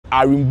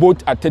Iron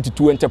Boat at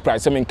 32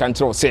 Enterprise some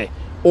control say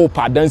oh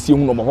pardon see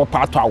no mo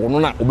part to no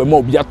na obema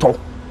obi ato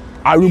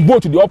Iron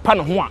Boat the opa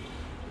ne ho a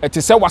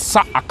ete se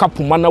wasa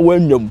akapoma na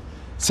wanwam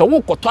se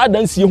wo koto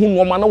adansie hu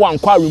no ma na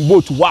wankwa Iron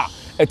Boat wa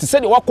ete se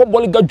de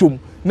wakobole gadwom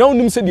na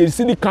onim se de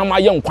sidi kan ma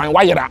ye nkwan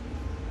wayera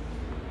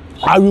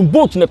Iron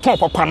Boat ne ton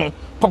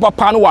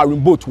papa no Iron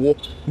Boat wo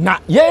na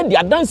ye de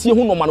adansie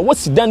hu no ma na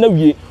wasidan na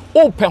wie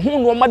o pe hu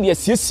no ma de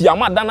asiesie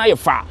amada na ye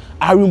fa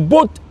Iron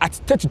Boat at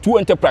 32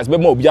 Enterprise be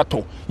ma obi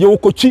ato ye wo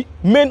kochi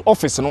main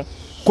office no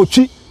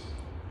kochi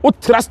o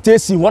trust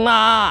station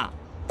wana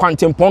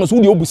kwantempon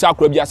so de obusa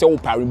akora bia se wo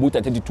Iron Boat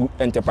at 32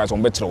 Enterprise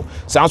on betrel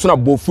sanso na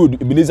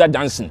Bofood Ebenezer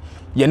Johnson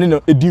ye ne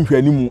no edi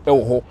hwanimu e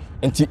wo ho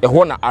enti e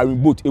ho na Iron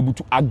Boat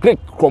ebutu agrek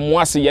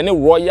kromwase ye ne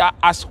Royal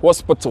Ash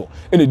Hospital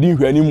ene di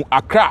hwanimu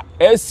Accra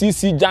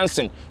SCC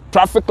Johnson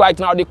traffic light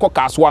now they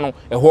Kotoko'S one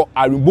e ho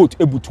Iron Boat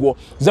ebutu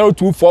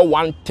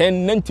 0241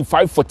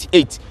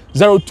 109548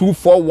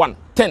 0241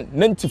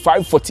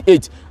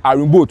 109548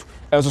 Iron Boat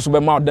and so be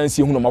ma dance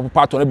hu no ma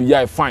papa to na be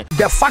ya fine.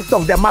 The fact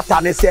of the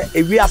matter is say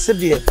e wi ase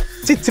de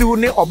titiriw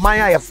ne oman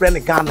a ye frɛ ne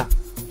Ghana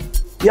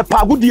ye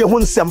pa agudie hu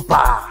nsɛm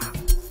pa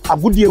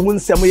agudie hu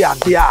nsɛm ya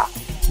de a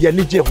ye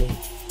ni je hu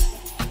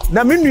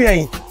na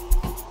menuan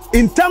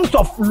in terms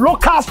of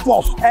local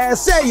sports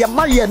say ye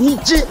ma ye ni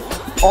je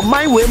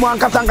oman we mu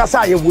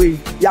ankasa ye we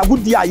ya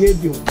agudie a ye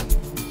di hu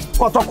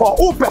Kotoko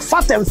who per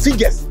fact and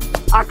figures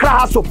Accra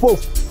has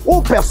suppose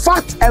who per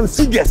fact and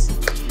figures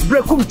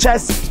Brekum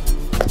Chess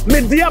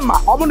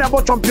Mediama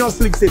omo Champions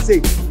League say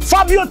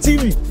Fabio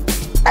TV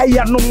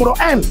eye numero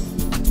N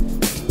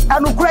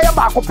anu kura ya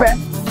ba ko pe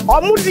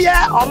omo de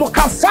omo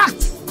ka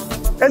fact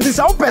and this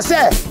how per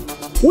say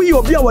we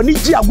obi a wani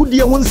gi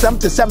agudie hu nsem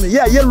te sem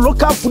ye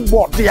local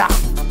football dia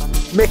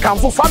make am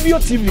for Fabio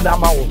TV na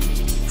ma wo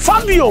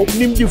Fabio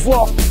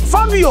nimdifo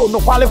Fabio no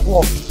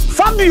kwalefo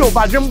Fabio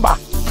badwemba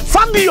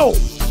Fabio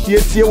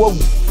tie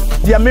wagu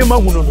dia mema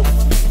hu no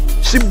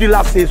ship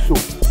dealer say so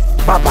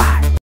bye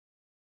bye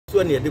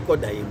so ne de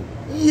koda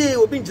ye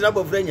obi njira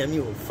bofra nyame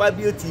o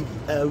Fabio TV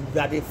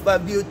awade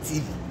Fabio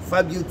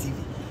TV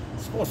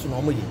sports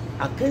no mo ye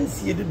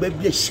akansie de ba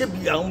bia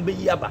hyebia on be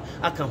yaba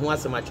aka ho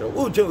asema kire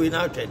o twa we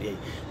na twede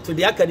to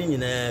de aka ni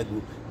nyina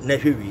gu na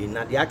hwewi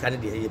na de aka ne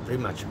de ye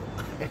pretty much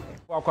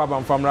Wakwa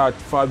Bamfamra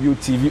Fabio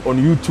TV on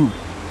YouTube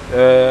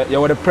you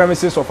were the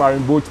premises of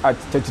Iron Boat at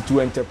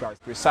 32 Enterprise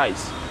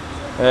precise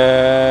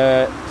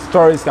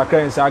stories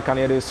kakrensa can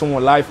hear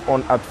someone live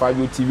on at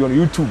Fabio TV on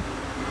YouTube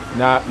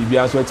na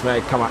bibia so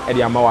etima kama e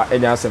de amawa e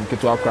nya asem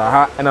keto akra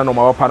ha e na no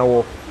ma wapa no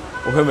wo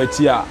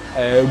ohwemati a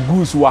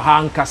goose wa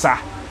ha nkasa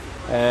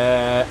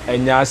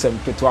enya asem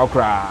keto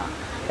akra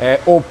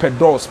open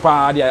doors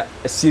pa de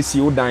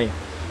asiesie odan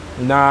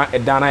na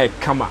edana e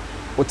kama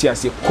oti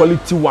ase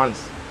quality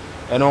ones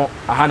no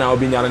aha na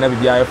obinya na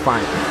bibia e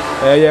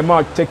fine ye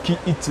ma Turkey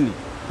Italy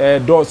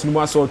doors no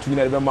aso to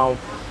na be ma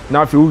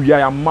na fe uwia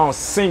ya ma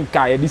sink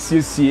a ye de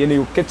siesie na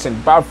your kitchen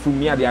bathroom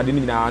ni ade ade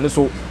ni na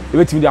so e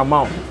betimi de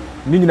amount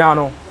ni nyina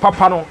no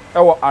papa no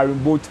ewo Iron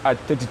Boat at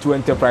 32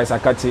 Enterprise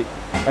akate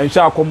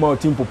ensha akoma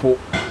team popo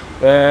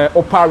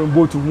o Iron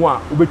Boat hu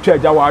a obetwa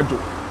agya wa adwo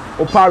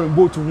o Iron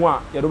Boat hu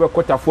a ye do be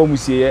kwota fo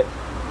musie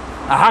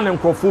aha ne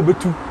nkrofo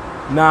betu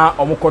na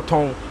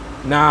omokoton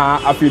na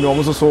afi no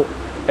omo so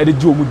e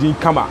de omudin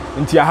kama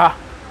nti aha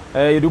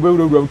ye do be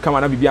wura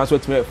kama na bibia so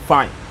teme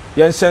fine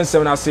yen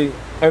sensem na say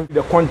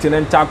the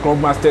Continental Club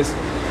Masters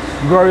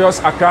Glorious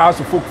Accra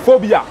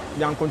Phobia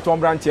Yankonton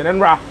branch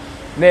enra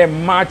na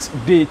match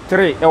day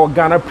 3 e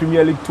Ghana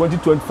Premier League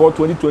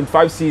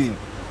 2024-2025 season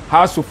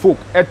House of Folk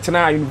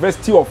etna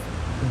University of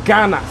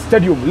Ghana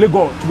Stadium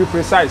Legon to be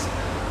precise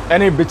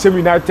and Bechem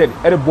United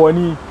e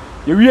boni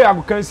ye wi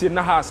agokansi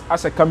na house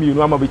asaka mi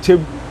no ama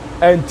Bechem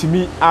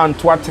antimi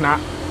antwatena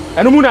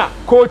enumuna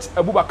coach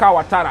Abubakar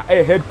Ouattara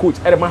head coach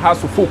e the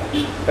House of Folk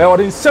e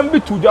odin sembi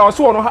tuja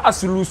so no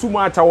asilusu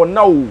mata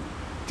wona o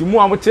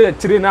timu amote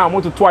tire na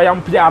amoto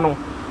ayampia no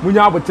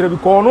munya abotre bi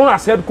ko no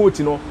as head coach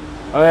no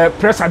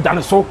pressure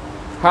dan so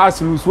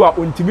asilusu a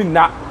ontimi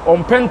na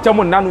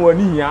ompentem na no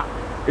ani hia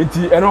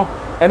enti eno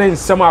ene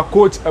nsem a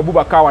coach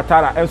Abubakar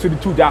Ouattara enso di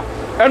tuja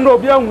eno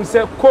obi ahu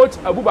se coach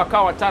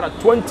Abubakar Ouattara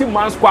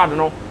 20-man squad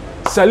no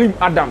Salim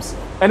Adams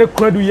ene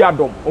Kradu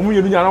Yadom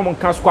omunyenu nya na mo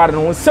kan squad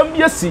no nsem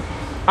bi asi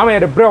ama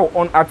the bro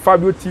on at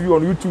Fabio TV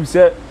on YouTube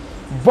say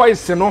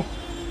voice no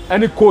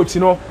any coach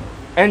no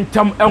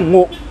entam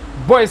enwo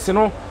voice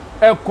no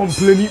e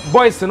complain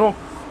voice no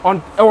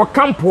on our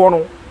camp no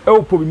e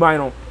opo bi man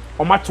no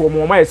o mato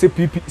mo ma say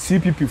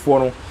CPP for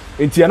no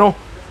enti no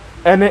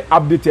any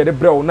update the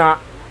bro na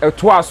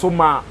to aso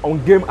ma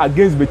on game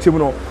against Bechem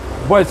no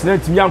voice na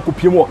timi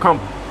ankopiem o camp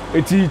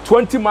enti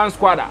 20-man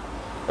squad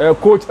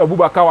coach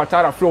Abubakar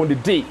Ouattara from the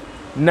day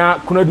na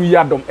Kunadu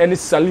Yadom any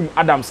Salim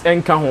Adams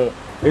enka ho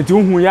enti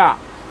hu ya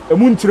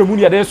emuntiremu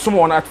ya den som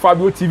on at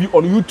Fabio TV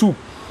on YouTube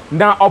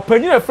na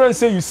opinion friend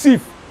say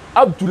Yusuf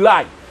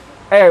Abdullahi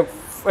a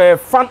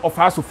fan of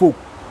House of Folk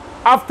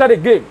after the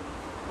game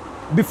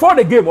before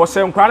the game was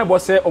say nkran bo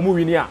say omu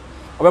wini a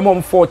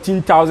obemom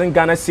 14,000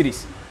 Ghana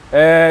cedis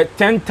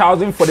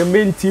 10,000 for the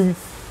main team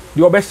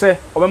the obese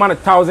obema na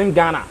 1000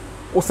 Ghana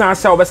osan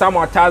sha obesa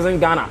ma 1000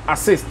 Ghana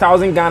assist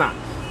 1000 Ghana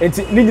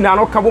enti ni nyina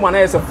no kabo ma na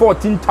yese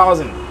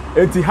 14000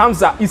 enti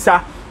Hamza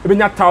Isa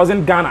ebenya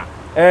 1000 Ghana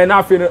na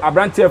afi no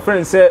abrante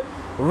friend say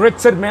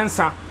Richard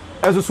Mensa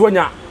enso so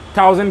nya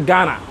 1000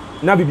 Ghana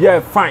na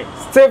bibia fine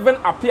Steven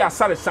Apia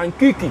Sare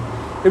Sankiki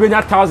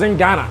ebenya 1000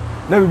 Ghana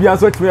na bibia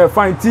so timi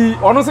fine ti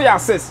ono so ya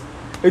assist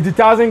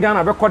 80000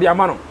 Ghana be kodi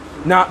amano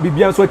na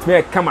bibia so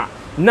timi kama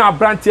na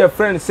abrante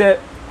friend say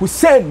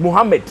Hussein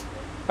Mohammed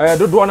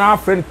dodo na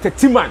friend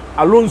Tetiman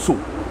Alonso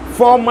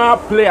former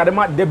player de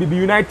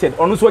WB United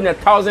ono so nya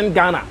 1000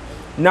 Ghana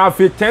na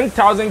afi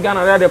 10000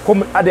 Ghana na de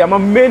come ade ama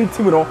main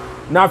team no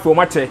na afi o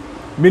mache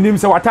minim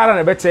se Ouattara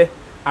na beche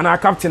ana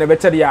captain na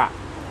beche dia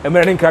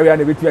emereng krawia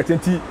na betu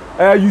atenti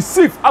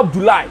Yusuf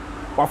Abdullahi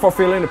wa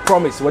fulfilling the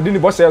promise wadi ni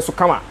boss so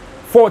kama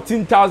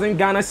 14000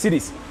 Ghana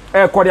cedis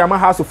Kodiama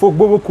House of Folk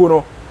Boboko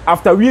no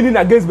after winning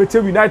against Beche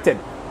United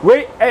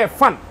we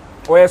fan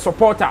or a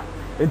supporter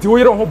enti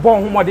we don't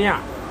bon homoden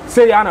a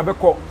say ya na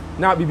beko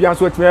na bibia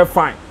so etime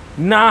fine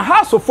na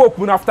House of Folk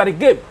after the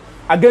game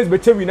against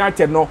Beche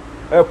United no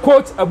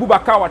coach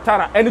Abubakar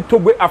Ouattara any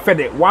Togbe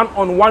afede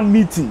one-on-one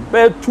meeting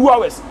be 2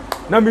 hours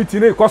na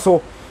meeting e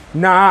koso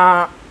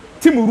na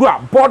team rua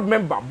board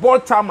member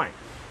board chairman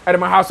at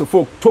my House of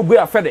Folk Togbe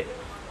afede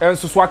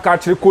enso so aka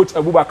kire coach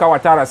Abubakar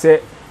Ouattara say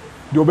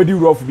the obedi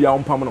rough bia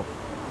on pam no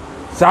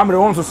samre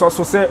won so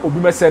say obi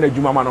mese na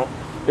adwuma ma no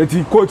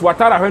eti coach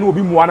Ouattara hwe na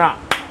obi muwa na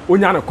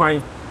onya ne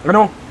kwan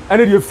no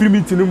ene the free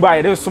meeting number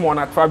e dey so on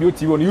at Fabio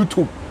TV on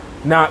YouTube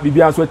na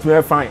bibia so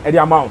etime fine e dey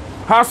amount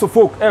House of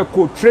Folk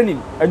co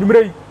training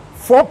anumere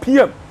 4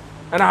 p.m.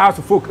 and House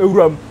of Folk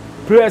ewuram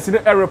players in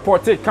a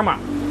report kama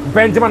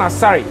Benjamin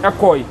Asari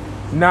ekoi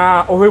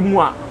na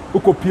ohemu a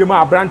ukopiem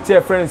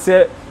abrante friend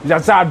say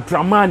Yazad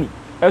Dramani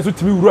ezo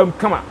timi wuram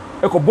kama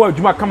eko boy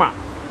adwuma kama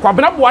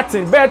Kwabena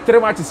Boatin be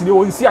 3 matches ni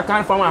won see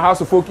account from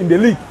House of Folk in the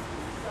league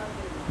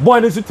boy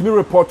nezo timi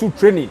report to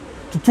training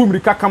to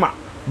tumrika kama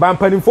ba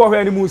mpanimfo hwe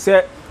ani mu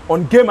say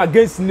on game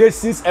against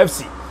Nations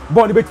FC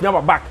boy ne betimi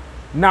aba back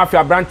na afi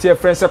abrante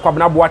friend say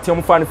Kwabena Boatin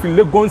mo fa no feel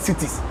Legon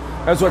Cities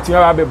ezo timi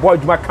aba be boy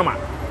adwuma kama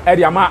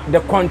Ediama the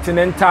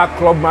Continental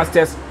Club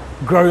Masters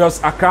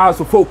Glorious Accra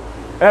so Folk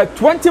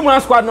 20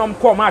 man squad no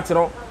come match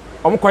no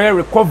omkoye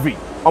recovery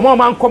omo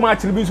man come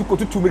match bi su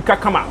kotutu mirika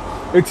kama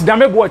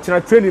etidame bo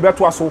china training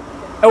beto aso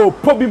o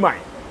pobi man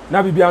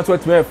na bibia so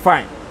etime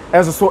fine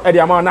enso so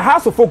Ediama na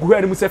House of Folk hwe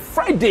ani say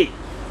Friday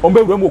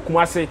ombe wura mo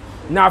Kumase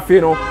na afi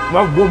no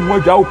ma bo mo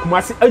adwa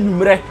Kumase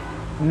anwumre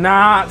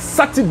na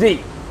Saturday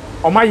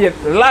omaye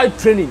live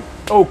training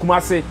o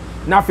Kumase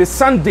na afi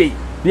Sunday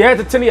the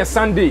head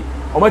Sunday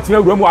omatime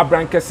wura mo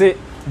abrankese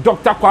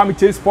Dr. Kwame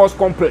Chase Sports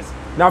Complex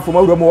na for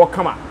wura mo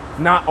kama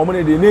na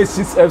omone the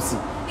Nations FC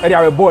edi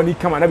awe ball ni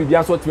kama na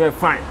bibia so time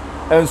fine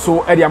and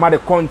so edi ama the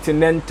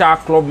Continental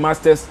Club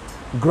Masters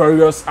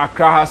Glorious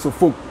Accra House of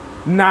Folk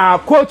na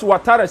coach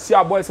Ouattara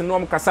sia boys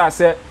no kasa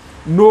say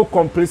no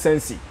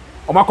complacency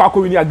omakwa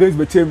win against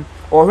Bechem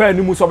or where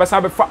ni mu so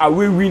besa be fa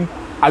away win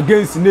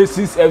against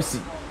Nations FC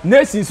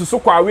Nations so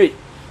kwa away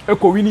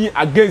eko win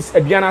against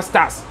Aduana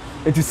Stars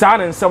it is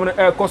an and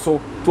 7 koso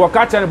to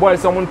catch and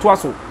boys someone to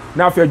aso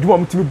na after adwuma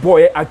mtimi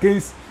boy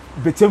against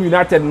Betem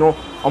United no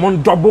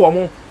omon double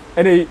omon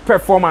any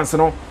performance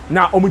no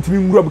na omutimi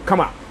nwura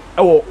kama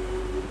ewo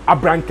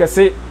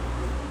abrankese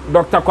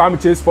Dr. Kwame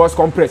Chase Sports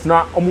Complex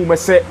na omu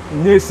mese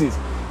Nations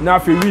na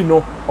after we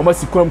no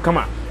omasikom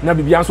kama na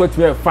bibia so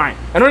timi fine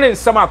eno ne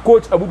nsama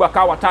coach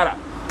Abubakar Ouattara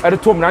at the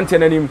tom nante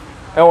nanim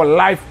ewo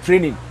live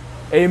training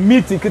a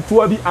meeting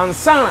ketua bi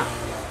ansana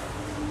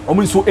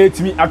omu so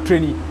etimi at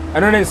training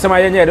eno ne nsama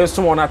yenye de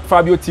so on at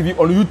Fabio TV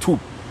on YouTube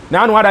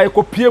na anu ada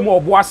ekopie mu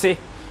oboase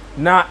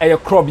na eye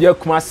club ye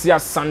Kumasi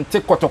Asante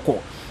Kotoko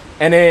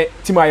ene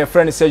team aye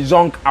friend say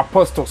Young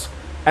Apostles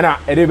ena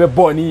edebe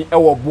boni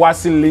ewo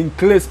Boase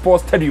Linkle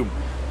Sports Stadium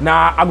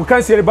na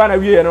agukansi ere ba na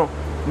wie no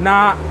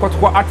na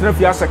Kotoko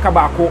atrefi aseka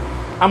baako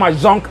ama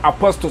Young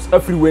Apostles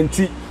everywhere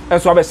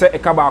enso abese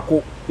eka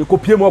baako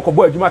ekopie mu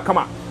okobo adwuma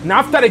kama na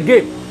after the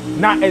game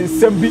na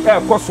ensem bi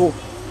ekoso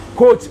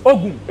coach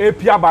Ogum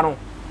epia ba no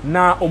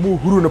na omu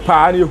huru no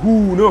pa na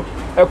hu no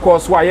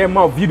ekoso aye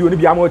ma video ni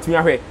bia ma otimi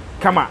ahwe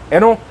kama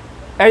eno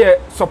eye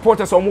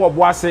supporters omo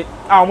Boase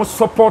omo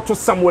support to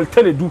Samuel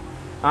Tenedu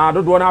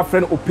dodo na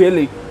friend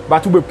Opele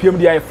but we PM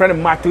dia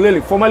friend Mark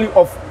Lely formerly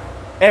of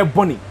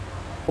Ebony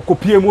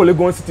okopie mu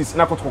Legon Cities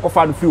na Kotoko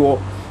fa no free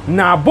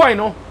na boy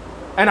no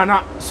ena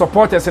na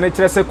supporters na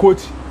kire say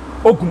coach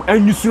Ogum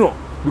anyusu no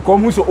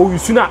because mu so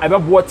oyusu na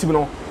ebebo team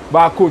no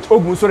ba coach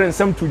Ogum so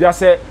nsem to just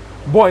say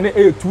boy na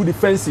too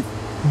defensive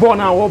ball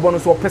na wo bono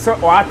so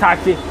person or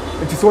attack it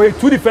so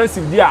too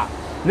defensive dia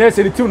na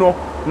say the team no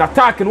na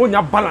attack no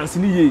nya balance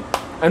ni ye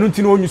enu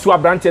nti no nyusu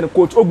abrante no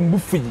coach Ogum bu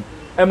fiji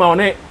e ma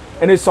one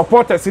ene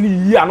supporters ni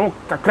yi ano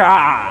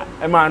kakra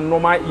e ma no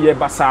ma ye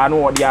basa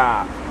no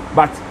odia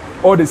but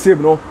all the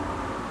same no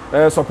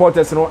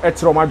supporters no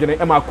etro ma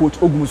dwene e ma coach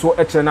Ogum so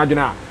etre na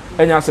dwene a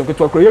enya asem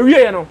keto akro ye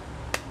wie no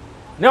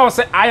na o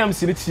say I am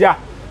sinitia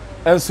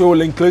and so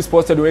Linkle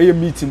Sports Stadium a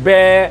meeting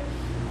be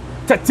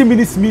 30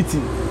 minutes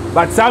meeting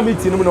but saa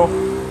meeting no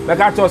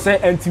meka cho say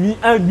antimi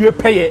anwie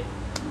peye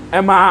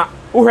ema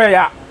wohwe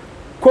ya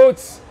coach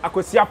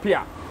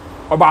Akosiapia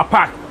oba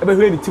park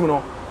ebehwe ni team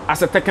no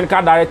as a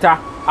technical director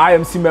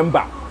IMC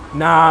member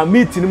na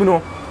meeting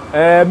no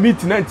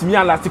meeting na antimi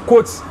an last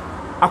coach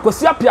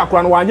Akosiapia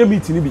kora no wanye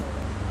meeting bi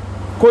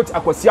coach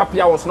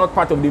Akosiapia was not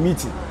part of the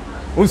meeting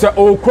unse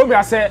o krom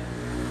ya say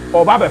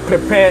oba be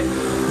prepare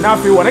na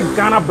fe wona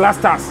Ghana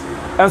Blasters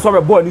enso be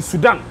ball ni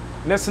Sudan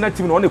national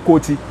team no on the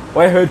coach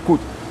or head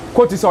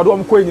coach is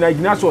odom ko nyina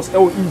Ignatius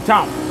in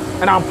town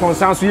and am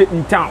consensus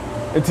in town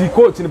enti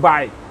coach ni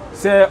by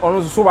say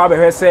ono so ba be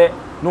hwe say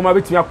no ma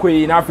betimi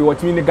akoyi na afi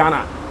watimi ni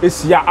Ghana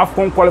esia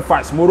AFCON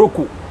qualifiers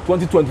Morocco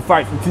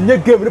 2025 enti nye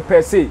game ni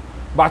per se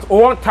but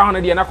all town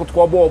na na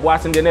Kotoko'S ball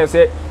asen de na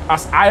say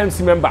as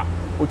IMC member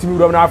otimi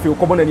wura na afi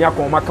okobo na ni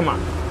akon makama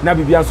na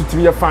bibia nso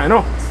timi ye fine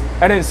no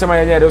ene nsema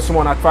ye de so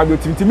mo na Fabio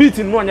timi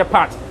meeting no anya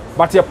part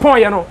but ye pon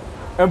ye no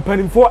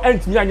empanimfo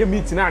antimi anya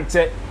meeting na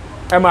nche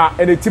ema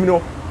ene timi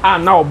no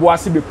na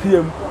oboase be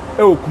PM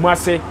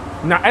Kumase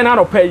na ena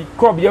no pay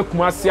club ye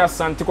Kumase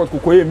Asante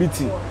Kotoko'S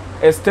meeting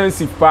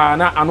extensive pa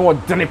na ano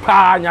dene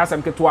pa nya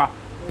asem ketwa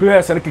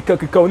players na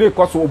kika oni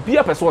koso obi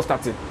a person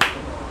starting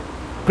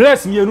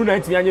players mienu na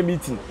antimi anya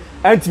meeting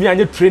antimi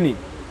anya training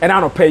ena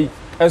no pay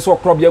enso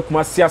club ye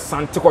Kumase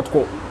Asante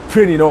Kotoko'S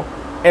training no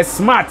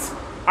smart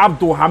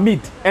Abdul Hamid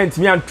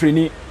antimi an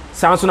training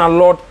Samson and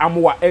Lord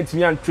Amoa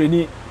antimi an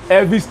training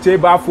every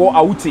stable for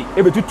Awuti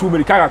ebetutu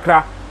America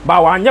kakra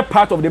but wanye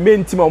part of the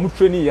main team of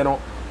training, you know.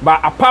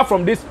 But apart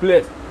from this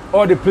place,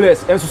 all the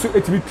players and so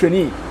it be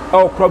training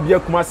our club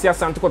here Kumase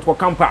Asante Kotoko'S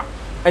camper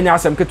and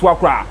yasem ketwa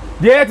kra.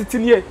 The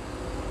 18 year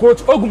coach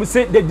Ogum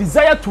say the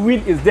desire to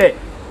win is there.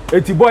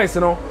 80 boys,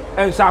 you know,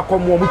 and shall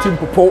come one team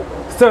popo.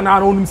 Still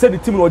now on say the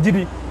team no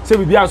GD say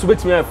we be so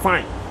betimi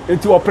fine.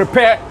 Until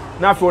prepare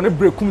now for on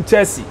break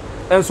Chelsea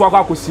and so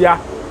akosia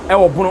e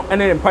wo bono and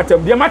then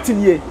pattern. The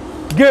Martin ye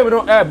game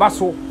no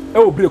baso e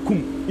wo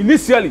brekum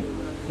initially.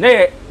 Na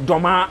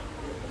Doma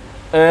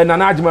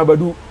Nana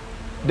Boadu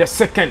the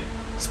second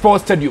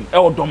sports stadium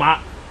Doma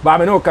ba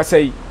me no ka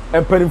say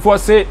empanimfo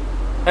say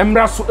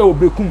emra so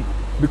brekum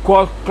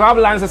because club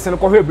license no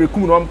ko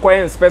brekum no ko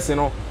inspect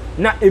no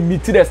na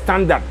meet the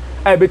standard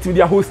betimi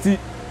dia host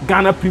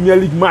Ghana Premier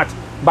League match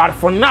but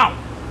for now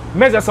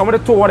measure some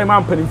to what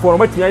man empanimfo no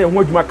betimi aye ho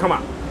adwuma kama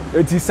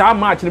enti sa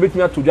match no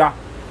betimi atodwa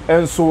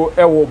enso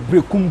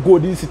brekum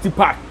Golden City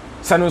Park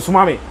sanu so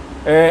mame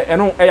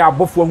eno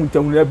abofo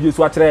ahuntahu na bie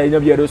so akere nya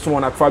bie so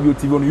on Fabio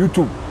TV on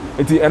YouTube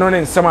enti eno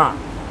ne nsema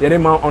yere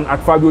ma on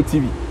Fabio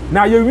TV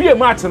na ye wie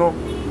match no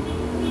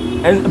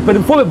en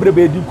pedifo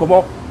bebrebe di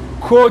komo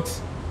coach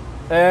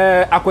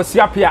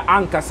Akosiapia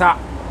ankasa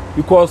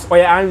because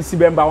oya IMC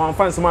member wan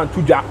fan nsema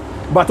antudwa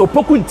but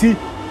opokunti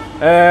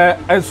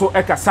enso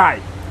ekasai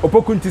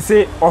opokunti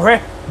say ohwe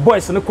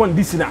boys no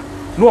conditioner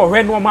no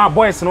ohwe no ma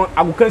boys no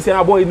agukansi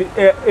na boy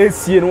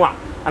esie no a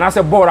and I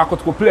say ball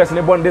Kotoko'S players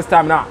ne born this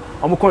time now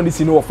I'm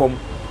condition no form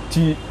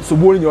ti so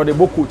ball in your the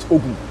coach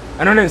Ogun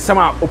and then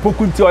sama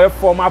opokunti or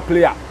former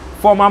player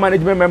former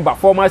management member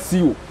former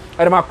CEO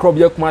and my club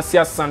ye Kumase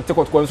Asante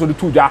Kotoko'S so the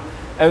tuja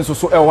and so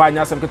e wa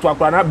nya sem keto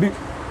akra na bi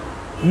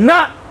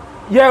na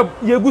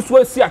ye gusu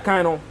asi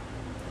akan no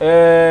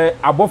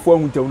abofo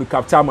ahuntawu ni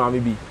capture maame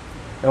bi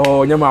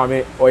nya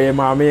maame oye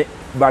maame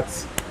but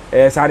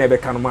sa na be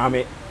kan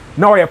maame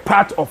now you're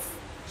part of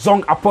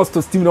Zong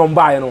Apostles team no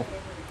mba no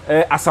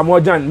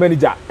Asamoah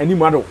manager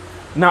animado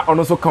na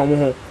ono so kan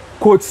ho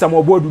coach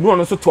Boadu no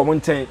ono so to mo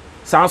nten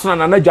sanso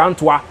na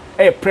Jantoa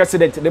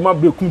president de ma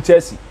brekum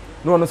Chelsea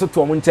no ono so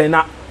to mo nten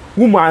na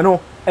woman no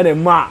ene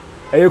ma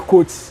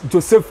coach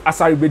Joseph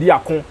Asaribedi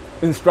akon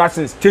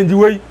instructions change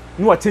way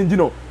no change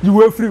no you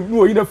way free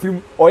no you na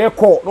free or ye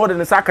call no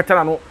de sa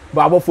katana no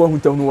ba abofo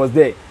ahuntam no was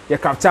there ye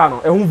capture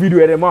no ehun video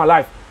e ma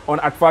live on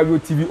Fabio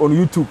TV on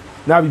YouTube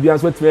na bibia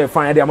so time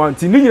fan the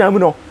amount ni nyina mu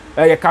no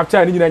ye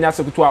capture ni nyina nya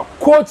sekoto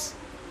coach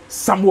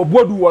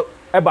Boadu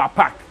eba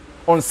park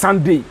on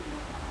Sunday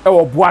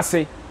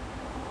Boase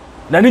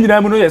na ni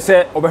nyina mu no ye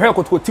se obehwe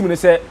Kotoko'S team ne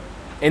se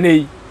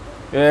ene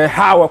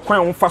how kwan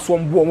on faso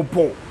on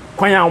ball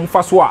kwan on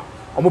faso a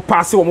on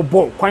pass on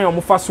ball kwan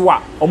on faso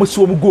a on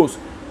see on goals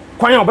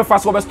kwan on be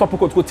faso on be stop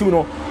Kotoko'S team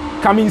no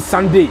coming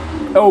Sunday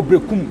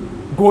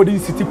brekum Golden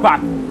City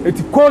Park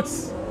eti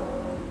coach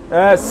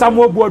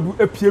Boadu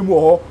epiem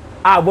ho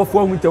abofo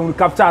ahuntawu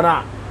capture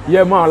na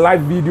ye ma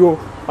live video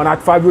on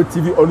Fabio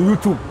TV on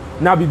YouTube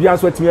na bibia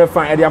so atimi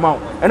fan e de ama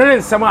eno ne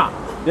nsema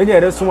ye nya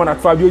ere so on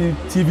Fabio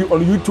TV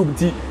on YouTube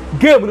ti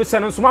game no se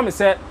no so ma me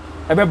se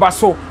ebeba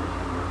so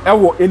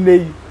ewo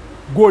enei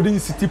Golden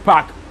City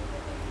Park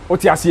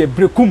oti ase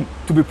brekum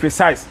to be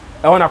precise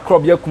e wona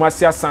club ye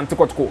Kumase Asante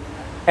Kotoko'S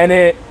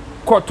ene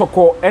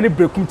Kotoko'S ene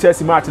brekum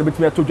Chelsea match no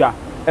betimi atodwa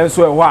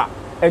enso e ho a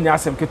enya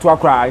asem keto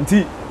akra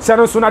nti se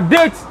no so na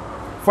date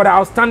for the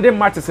outstanding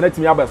matches na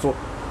timi abeso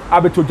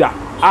abetodwa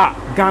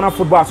Ghana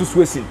Football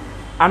Association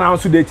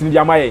announce date ni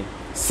dia maye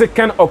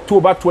 2nd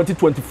October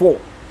 2024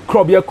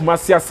 club ye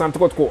Kumase Asante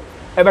Kotoko'S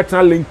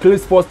Everton Linkley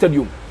Sports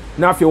Stadium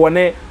na afi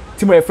wone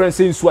team of friends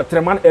in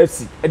Suatreman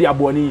FC e di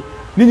aboni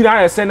ni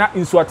nyina yɛ na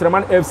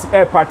Ouattara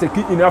FC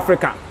partake in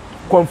Africa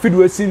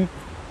Confederation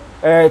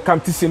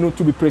competition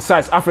to be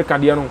precise Africa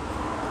de no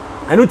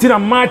eno tina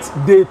match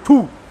day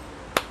 2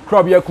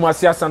 club ye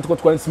Kumasi Asante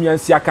Kotoko nsimi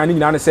ansi aka ni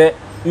nyina ne sɛ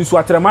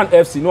Ouattara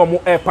FC no mo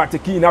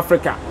partake in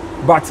Africa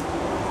but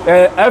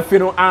FA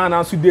no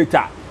announce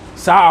data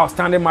sa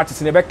outstanding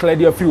matches ne be clear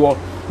there free wall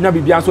na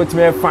bibia so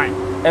timi fine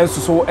enso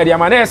so e de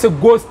amana yɛ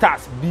sɛ Gold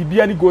Stars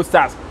bibia ni Gold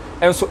Stars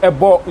enso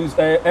ebo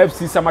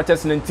FC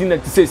Samaches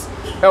 1996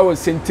 was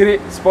Century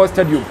Sports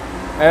Stadium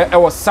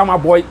was Summer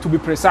Boy to be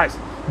precise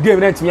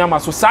game na timi ama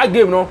so sa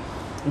game no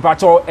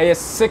mpacho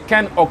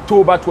 2nd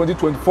October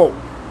 2024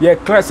 ye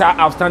class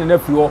outstanding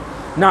free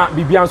na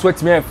bibia so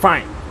timi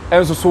fine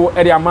enso so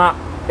e de ama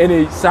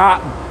any sa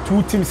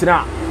two teams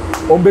na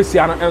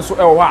ombesia no enso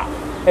ha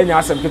enya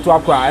asem keto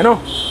akwa eno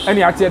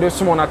eni ate de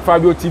sumo na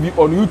Fabio TV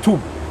on YouTube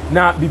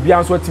na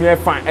bibia so timi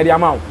fine e de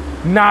ama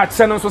na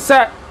cheno so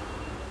se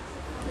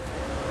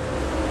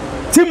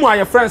team wa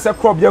your friends e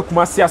club ya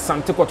Kumasi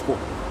Asante Kotoko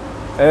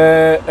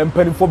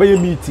empanifo be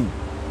meeting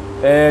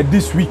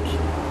this week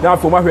na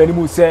for ma hwe ani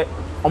mu se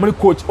omani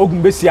coach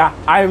Ogunbesia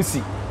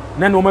IMC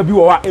na no ma bi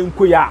wo wa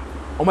enkoya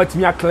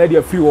omatimi akla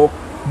dia free wo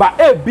ba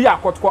be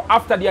Kotoko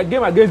after their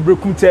game against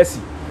Brekum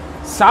Chelsea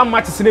some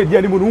matches na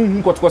dia ni mu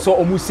no Kotoko so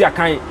omusi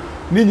akan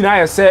ni nyina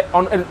ya se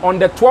on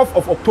the 12th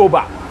of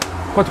October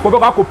Kotoko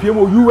be akopie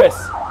mo US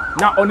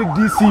na on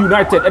DC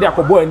United e dia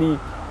akobo ani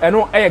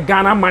eno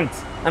Ghana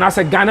month and as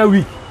a Ghana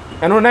week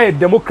eno na a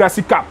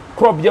democracy cup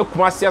club ye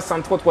Kumasi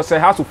Asante Kotoko say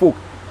house of folk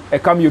e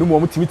kam yeru mo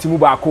timitimu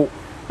ba ko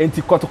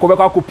enti Kotoko be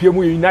akopie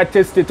mo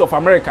United States of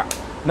America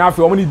na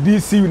afi o ni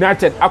DC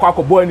United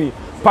akobo ani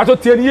pato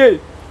tienie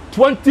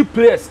 20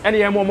 players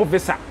and mo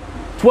visa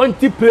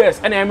 20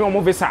 players and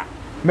mo visa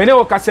mene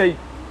o ka say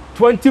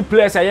 20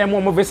 players and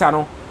mo visa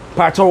no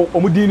pato o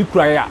mudi ni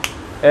kura ya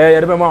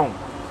ye de be ma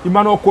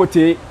Emmanuel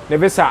Kote ne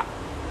visa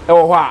e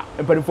wo ho a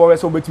empanifo we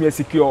so betumi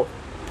secure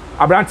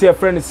abrante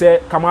friend say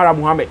Kamara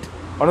Muhammad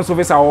ono so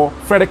visa o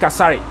Fred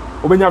Kasari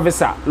obenya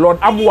visa Lord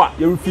Amwa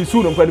ye refuse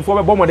no empanifo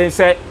be bomodin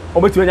say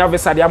obetumi nya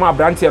visa de ama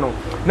abrante no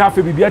na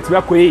afi bibia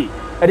tiba koyi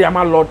e de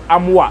ama Lord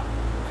Amwa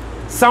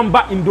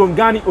Samba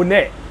Indongani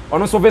One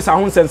ono so visa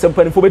ho nsensem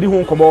panifo be di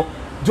ho nkomo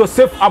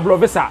Joseph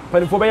Ablovesa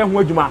panifo be ye ho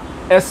adwuma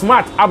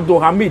Smart Abdul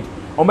Hamid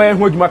o be ye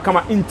ho adwuma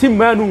kama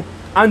Intimanu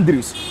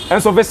Andres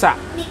enso visa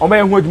o be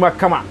ye ho adwuma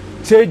kama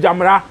Che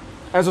Jamra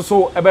enso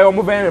so e be o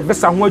mo be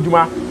visa ho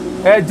adwuma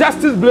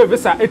Justice Blue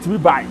visa etimi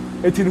buy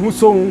etin hu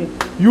so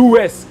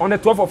US on the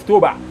 12th of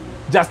October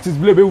Justice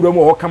Blue be wura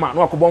mo ho kama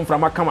na akobom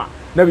frama kama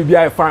na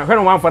bibia e fan hwe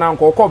no man fana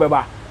nko ko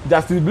beba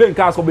Justice Blue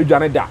nka so be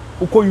dwane da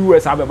uko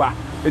US abeba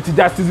eti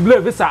Justice Blue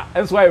visa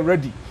enso are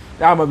ready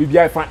ama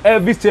bibia e fan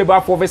every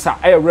stable for visa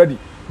are ready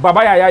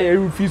baba ya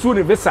refuse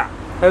ne visa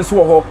enso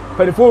ho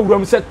pelifo wura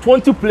mo say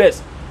 20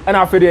 players and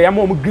afede ya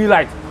mo green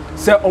light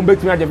say on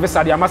betimi age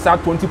visa de amasa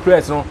 20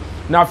 players no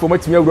na afo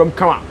matimi wura mo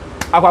kama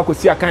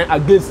akwakosi akan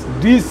against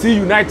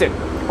DC United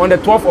on the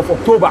 12th of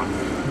October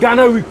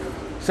Ghana week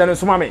sene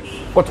somame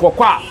Kotoko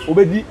kwa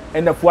obedi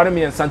and the fuare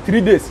me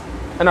 3 days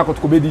and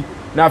Kotoko bedi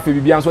na afi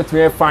bibia so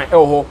timi fine e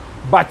ho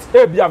but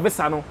e bia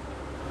visa no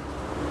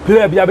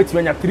player bia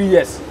betimi nya 3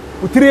 years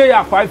u 3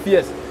 years 5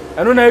 years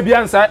eno na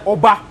bia nsa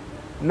oba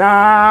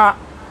na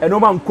eno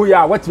man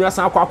koya watimi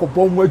asan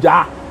akọ mu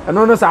adwa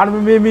eno no sa no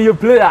me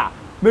player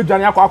me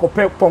dwane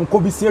akọ ponko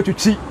bi si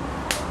atwitwi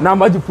na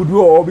maji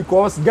fudu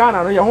because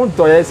Ghana no ye ho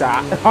nto ye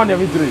sa on the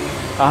victory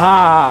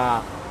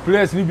aha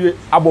players ni bi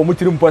abo mu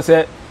tiri mpo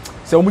se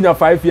omunya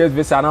 5 years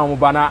visa na omo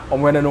bana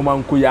omo ne no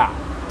man koya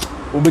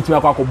obetimi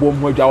akọ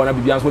mu adwa na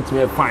bibia so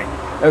timi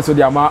fine so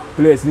the ama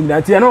players ni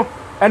na tie no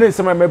ene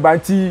sema me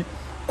banti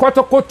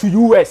Kotoko to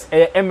US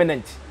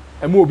eminent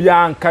emo obi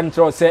an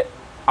kantra se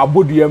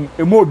aboduam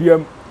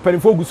emoduam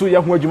panifo guso ye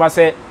ho adwuma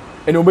se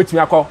ene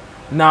obetimi akọ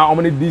na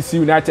omo ne DC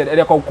United e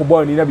de kọ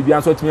ball ni na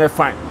bibia so timi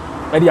fine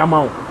e de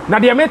ama na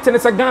de mete ne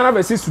se Ghana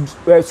versus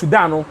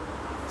Sudan no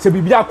se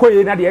bibia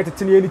koye na de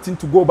etete ne anything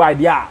to go by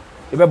there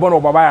e be bono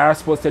Ouattara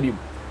Sports Stadium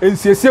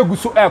ensiesie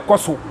guso e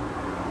koso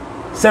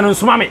se no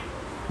nsoma me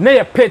na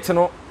ye pitch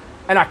no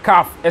e na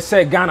CAF e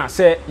se Ghana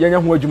se ye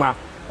nya ho adwuma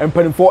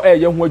empanifo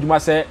ye ho adwuma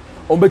se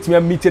ombetimi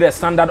meet the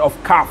standard of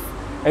CAF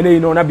ene you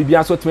know na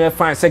bibia so timi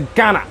fine se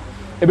Ghana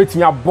e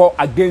betimi abo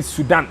against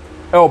Sudan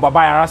e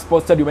Ouattara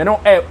Sports Stadium e no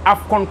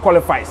AFCON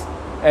qualifies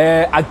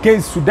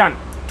against Sudan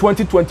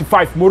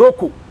 2025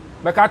 Morocco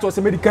meka to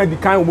se medical di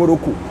kan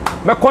Morocco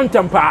me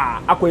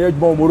contempa akoya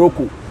adwuma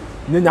Morocco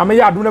nyame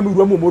ya ado na me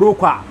wura mu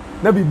Morocco a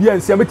na bibia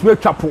nsia metimi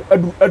atwapo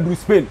adu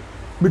Spain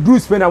me dru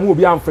Spain amu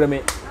obi amfre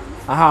me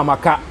aha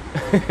maka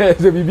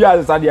ze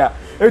bibia sadia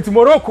eti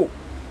Morocco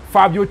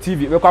Fabio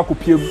TV we kwa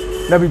kopiem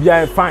na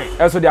bibia fine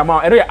eso the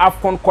amount ere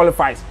AFCON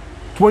qualifies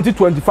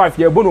 2025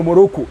 ye bono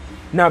Morocco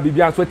na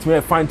bibia so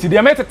timi fine ti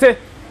de metete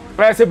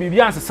se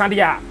bibia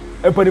sadia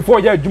epanifo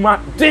ye adwuma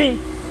din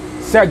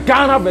se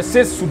Ghana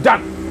versus Sudan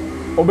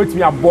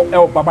obetimi abo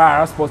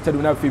Ouattara Sports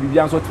Stadium na fe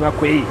bibia so timi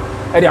akoyi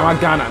e de ama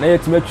Ghana na ye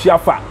timi atwa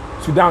fa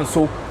Sudan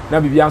so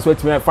na bibia so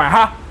timi fine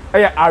ha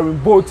Iron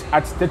Boat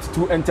at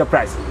 32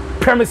 Enterprise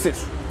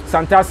premises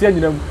Santasia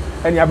nyinam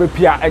ɛne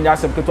abɛpia ɛnyɛ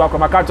asɛm ketewa akora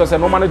maka kyerɛ sɛ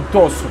nɔɔma no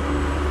dɔɔso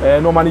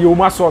nɔɔma no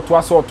yɛwɔmu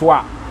asɔɔto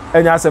a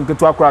ɛnyɛ asɛm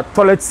ketewa akora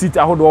toilet seat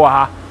ahodoɔ wɔ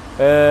ha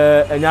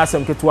ɛnyɛ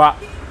asɛm ketewa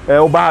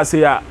woba ha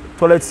sei a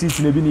toilet seat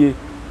na bi nie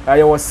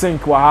yɛwɔ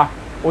sink wɔ ha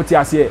wote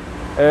aseɛ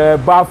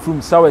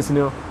bathroom showers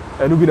no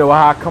ɛno bi na wɔ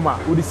ha kama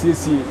wode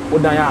siesie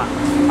wodan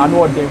a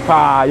ano ɔden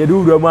paa yɛde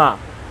wura mu a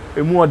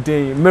ɛmu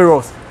ɔden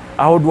mirrors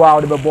ahodoɔ a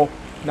wode bɛbɔ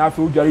na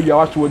afei wodware wia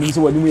watwe w'anim sɛ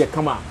w'anim yɛ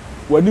kama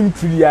w'anim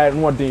tiri a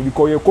no ɔden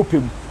because yɛ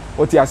kɔpem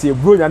wote aseɛ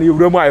buronya no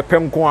yɛwura mu a ɛpɛ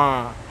nko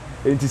a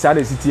enti saa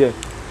na ɛsiteɛ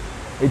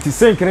enti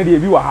sink no deɛ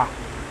ebi wɔ ha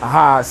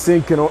aha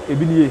sink no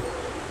ebi nie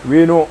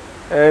wei no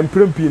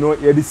mprempii no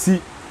yɛde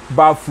si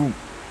bathroom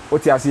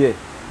wote aseɛ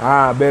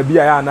baabi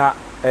a yɛ na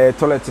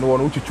toilet no wɔ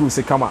no wotwitwiw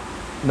se kama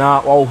na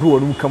wawohoro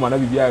w'anim kama na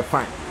biribi ayɛ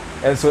fine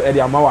ɛnso ɛde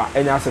ama wa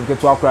ɛnyɛ asɛm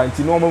ketewa koraa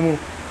nti na ɔma mu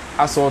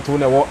asɔɔto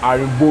na ɛwɔ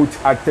Iron Boat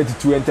at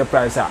 32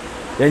 Enterprise a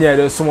yɛnyɛ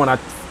yɛde som na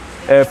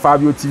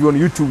Fabio TV on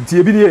YouTube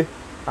tie bi nie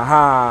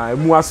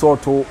emu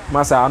asɔɔto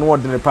masa ano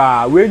ɔdene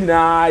paa wei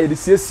nyinaa yɛde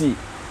siesie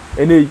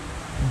ɛne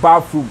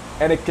bathroom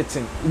ɛne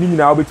kitchen ne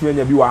nyinaa wobɛtumi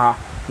anya bi wɔ ha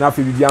na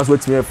afei biribi nso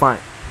atumi yɛ fine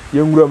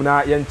yɛnwura mu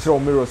na yɛnkyerɛw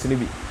mirrors ne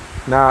bi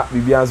na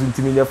biribi nso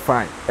ntumi nyɛ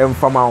fine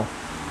ɛmfama wo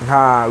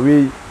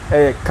wei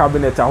ɛyɛ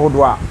cabinet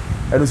ahodoɔ a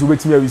ɛno nso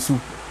wobɛtumi awisu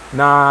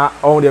na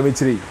ɔho deɛ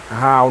mekyerɛ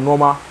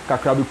ɔnɔɔma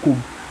kakra bɛkɔm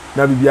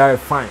na biribi ayɛ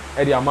fine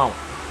ɛde ama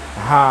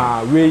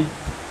wo wei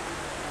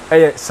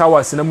ɛyɛ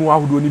showers na mu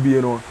ahodoɔ ne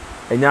bie no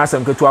ɛnyɛ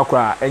asɛm ketewa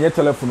koraa ɛnyɛ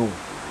telephone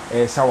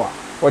ɛyɛ shower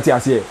wɔte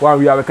aseɛ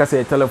wɔawie a bɛka sɛ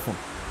ɛyɛ telephone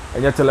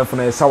ɛnyɛ telephone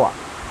ɛyɛ shower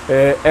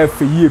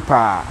ɛfɛ yie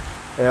paa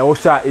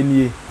wɔhyɛ a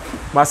ɛnie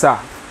masa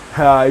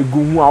ɛgu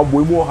mu a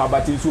wɔbɔ mu ɔha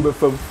bate nso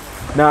bɛfam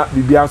na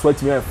biribi nso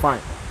atumi ayɛ fine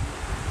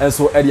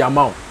ɛnso ɛde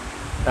ama wo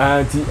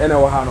nti ɛna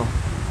ɛwɔ ha no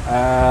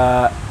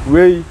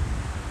wei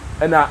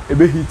ɛna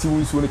ɛbɛhiti wo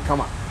nsuo no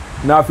kama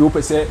na afei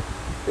wopɛ sɛ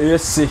ɛyɛ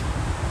se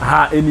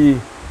ɛnie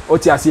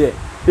ɔte aseɛ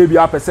ebi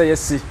apɛ sɛ ɛyɛ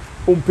se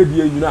ɔmpɛ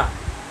deɛ nyina a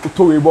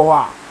wotɔ wei bɔ hɔ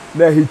a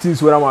na ɛhiti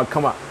nsuo no ama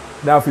kama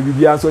na afei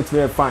biribiara nso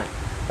atumi ayɛ fine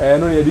ɛno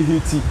na yɛde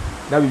hiti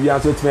na biribiara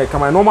nso atumi ayɛ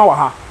kama nɔɔma wɔ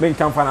ha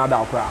menka mfa no ada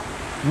wo koraa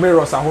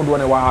mirrors ahodoɔ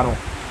na ɛwɔ ha no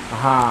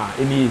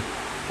ɛnie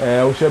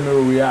wohwɛ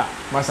mirror wei a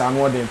masa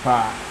ano ɔden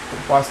paa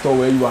wastɔ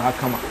wei wɔ ha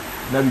kama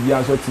na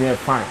biribiara nso atumi ayɛ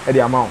fine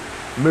ɛde ama wo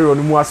mirror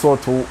no mu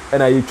asɔɔto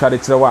ɛna yɛtwa de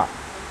kyerɛ wo a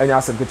ɛnyɛ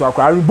asɛm ketewa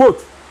koraa Iron Boat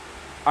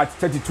at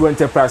 32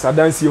 Enterprise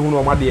adansie hu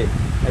no ɔmadeɛ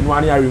ɛno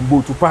ane Iron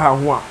Boat pa ha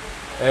ho a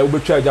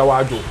wobɛtwa agya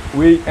waadwo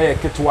wei ɛyɛ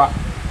ketewa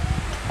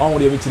ɔho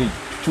deɛ mekyerɛ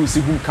twiw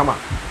si gum kama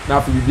na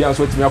afei biribiara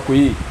nso atumi akɔ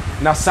yie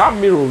na saa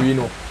mirror wei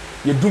no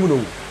yɛdum no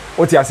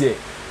wote aseɛ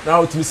na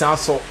wotumi san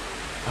asɔ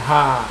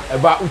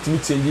ɛba wotumi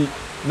kyɛnyi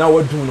na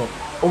wadum no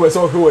wobɛ sɛ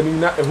wohwɛ w'anim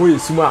na ɛhɔ yɛ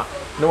sum a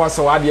na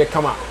wasɔ w'adeɛ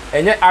kama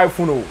ɛnyɛ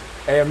iPhone o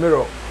ɛyɛ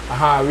mirror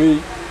wei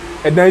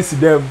ɛdan si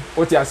dam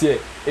wote aseɛ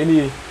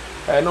ɛnie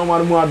nɔɔma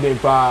no mu aden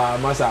paa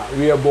masa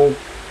wei ɛbɔ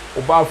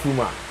ɔba afuru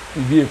mu a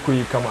biribi ɛkɔ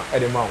yi kama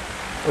ɛde ma wo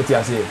wote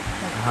aseɛ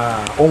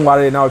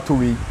ɔnware na ɔtɔ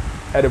wei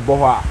ɛde bɔ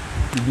hɔ a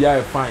biribi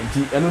ayɛ fine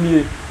nti ɛno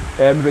nie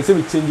mepɛ sɛ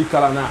mekyɛngyi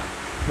kala no a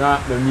na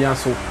mamia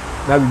so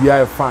na biribi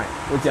ayɛ fine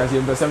wote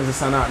aseɛ mepɛ sɛ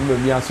mesesa no a na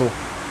mamia so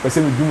pɛ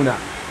sɛ medum no a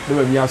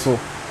na mamia so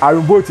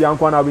Iron Boat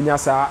yankwa na wobɛnya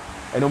saa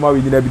ɛnɔma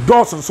wei nyina bi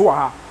dɔɔso nso wɔ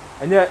ha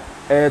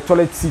ɛnyɛ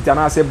toilet seat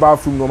anaasɛ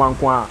bathroom nɔɔma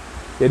nko a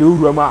yɛde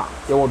wura mu a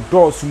yɛwɔ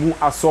dɔɔso mu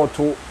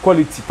asɔɔto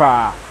quality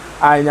paa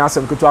a ɛnyɛ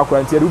asɛm ketewa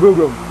koraa nti yɛde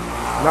wobɛwura mu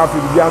na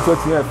afei biribiara nso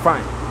atumi ayɛ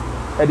fine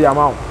ɛde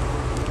ama wo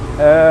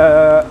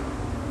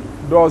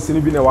dɔɔso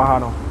no bi na ɛwɔ ha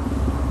no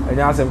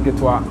ɛnyɛ asɛm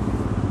ketewa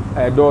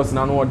dɔɔso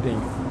na no ɔden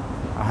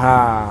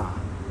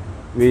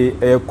wei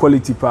ɛyɛ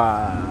quality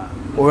paa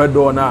wohwɛ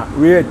dɔɔ no a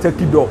wei yɛ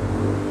turkey door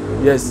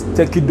yes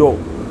turkey door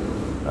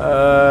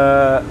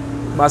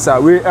masa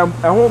wei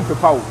ɛho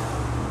mpepa wo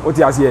wote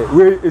aseɛ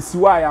wei esi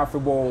hɔ a yɛ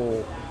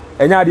afebɔɔ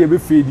ɛnyɛ adeɛ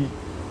ɛbɛfɛ di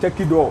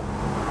turkey door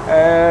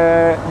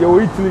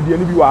yɛwɔ Italy deɛ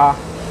no bi wɔ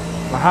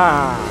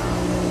ha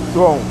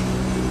so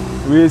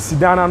wei si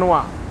dan no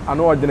a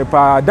ano ɔgyene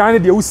paa dan no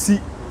deɛ wosi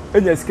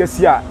ɛnya sika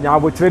si a nya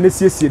abokyerɛ no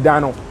siesie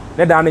dan no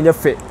ne dan no nyɛ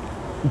fɛ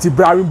nti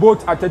Iron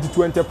Boat at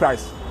 32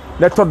 Enterprise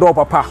ne tɔ dɔɔ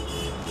papa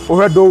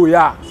wohwɛ dɔɔ wei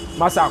a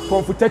masa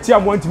kɔnfo tɛkyi a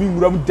mo ntumi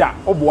nwura mu da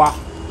ɔboa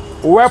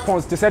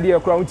weapons te sɛ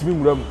deɛ kora ntumi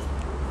nwura mu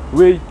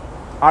wei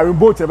Iron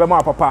Boat ne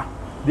bɛma papa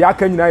deɛ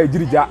aka nyinaa yɛ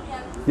gyirigya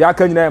deɛ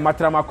aka nyinaa yɛ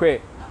matramakɔɛ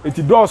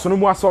eti dɔɔso no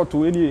mu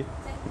asɔɔto ɛnie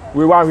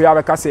wei wahwɛ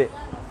a bɛka sɛ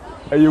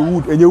ɛyɛ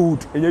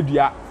wood ɛnyɛ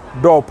dua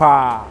dɔɔ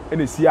paa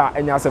ɛna si a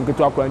ɛnyɛ asɛm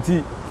ketewa kora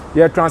nti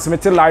yɛ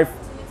transmit live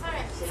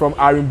from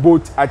Iron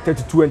Boat at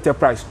 32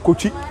 Enterprise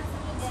Kochi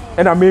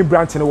ɛna main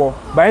branch no wɔ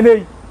bɛn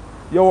ne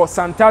yɛwɔ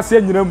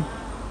Santase nyinam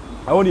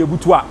ɛwɔ ne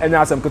ebutu a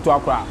ɛnyɛ asɛm ketewa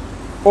kora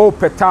o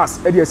petas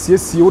ɛde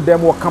asiesie wo dɛm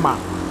wɔ kama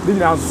ne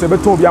nyinaa nso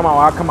bɛtɔn bi ama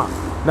wɔ kama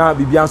na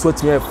bibia nso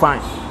atumi yɛ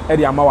fine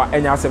ɛde ama wa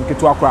ɛnyɛ asɛm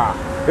ketewa kora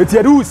eti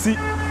yɛde wusi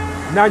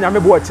na nyame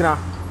bo ɔkyena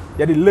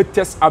yɛde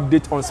latest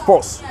update on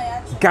sports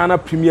Ghana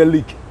Premier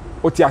League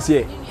oti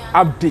aseɛ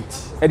update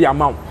ɛde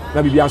ama wo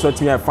na bibia nso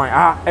atumi yɛ fine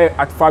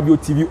at Fabio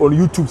TV on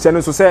YouTube sɛ no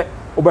nso sɛ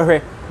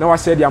wobɛhwɛ na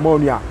wahyɛ de ama wo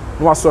nua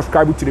na wa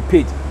subscribe to the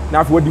page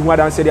na afei wadi ho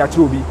adanse de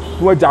akyerɛ obi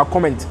na wagya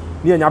comment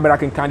ni enya bera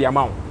kan the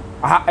amount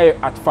aha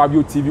at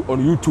Fabio TV on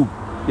YouTube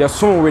your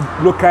song with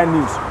local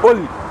news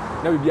only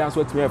na be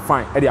answer to me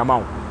fine the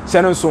amount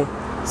send so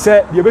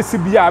say the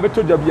be bia be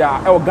to bia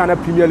e Ghana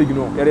Premier League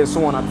no there is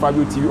someone at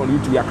Fabio TV on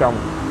YouTube ya kram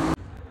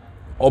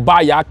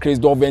oba ya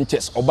Crystal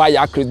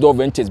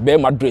Ventures be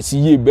ma dress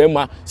ye be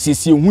ma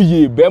sisi hu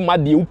ye be ma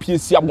de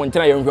upiesi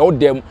abontena ye hwe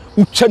odem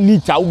ucha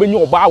nita ubenye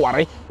oba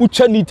aware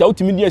ucha nita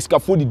utimi de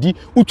escafo didi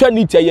ucha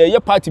nita ye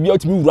party bia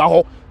utimi wura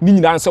ho ni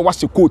nyina nse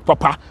wase coat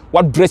papa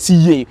wa dress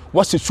ye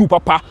wase shoe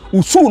papa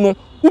usu no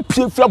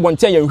upie fla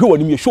abontena ye hwe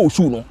woni me show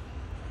shoe no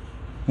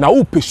na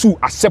upe shoe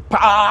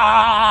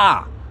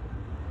asepa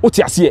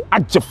oti ase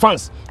agye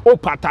fans o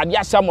patade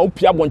asa ma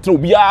upia bontre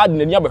obi a de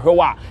nani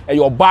abehwewa e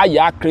yo ba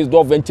ya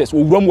Crystal Ventures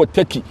owuram wo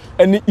Turkey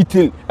ene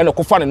Italy ene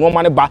kofa ne no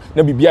ma ne ba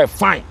na bibia e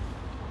fine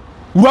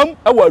wuram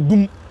e wa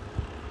dum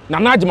na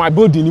najma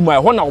building ni ma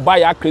ho na oba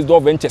ya Crystal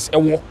Ventures e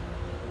wo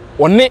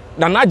one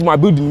na najma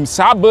building ni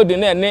sa building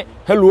na ene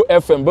Hello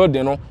FM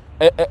building no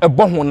e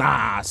bo ho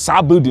na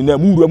sa building na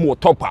mu wuram wo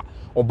topa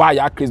oba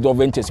ya Crystal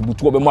Ventures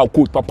butu obe ma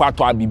coat papa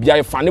to bibia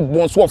e fine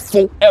bon so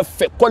full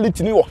efe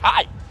quality ni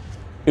high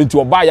into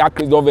oba ya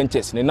Crystal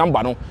Ventures ne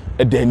number no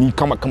e dani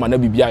kama na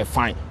bibia e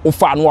fine o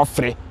fa no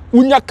afre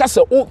unya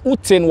kasa o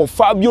ten wo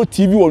Fabio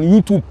TV on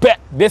YouTube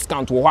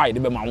discount wo high de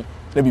be ma wo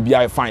na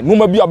bibia e fine no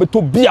ma bia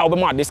beto bia wo be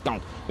ma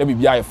discount na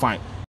bibia e fine